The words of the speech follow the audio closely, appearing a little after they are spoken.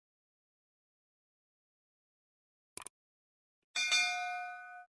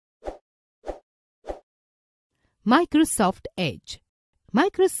Microsoft Edge.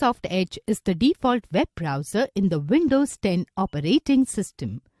 Microsoft Edge is the default web browser in the Windows 10 operating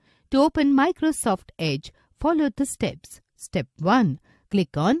system. To open Microsoft Edge, follow the steps. Step 1.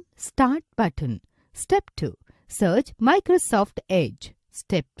 Click on Start button. Step 2. Search Microsoft Edge.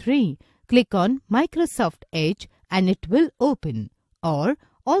 Step 3. Click on Microsoft Edge and it will open. Or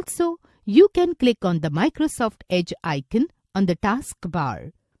also, you can click on the Microsoft Edge icon on the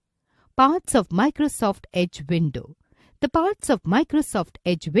taskbar. Parts of Microsoft Edge window. The parts of Microsoft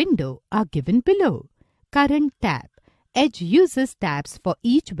Edge window are given below. Current tab. Edge uses tabs for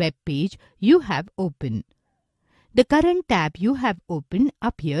each web page you have open. The current tab you have open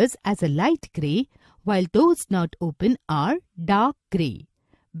appears as a light grey, while those not open are dark grey.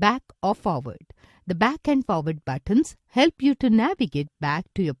 Back or forward. The back and forward buttons help you to navigate back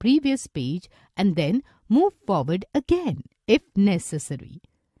to your previous page and then move forward again if necessary.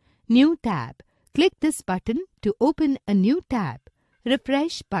 New tab. Click this button to open a new tab.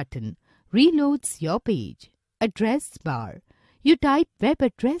 Refresh button reloads your page. Address bar. You type web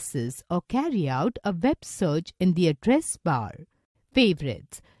addresses or carry out a web search in the address bar.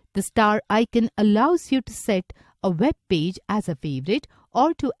 Favorites. The star icon allows you to set a web page as a favorite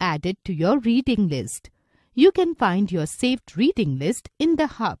or to add it to your reading list. You can find your saved reading list in the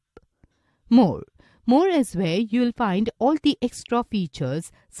hub. More. More is where you'll find all the extra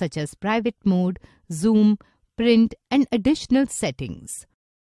features such as private mode, zoom, print and additional settings.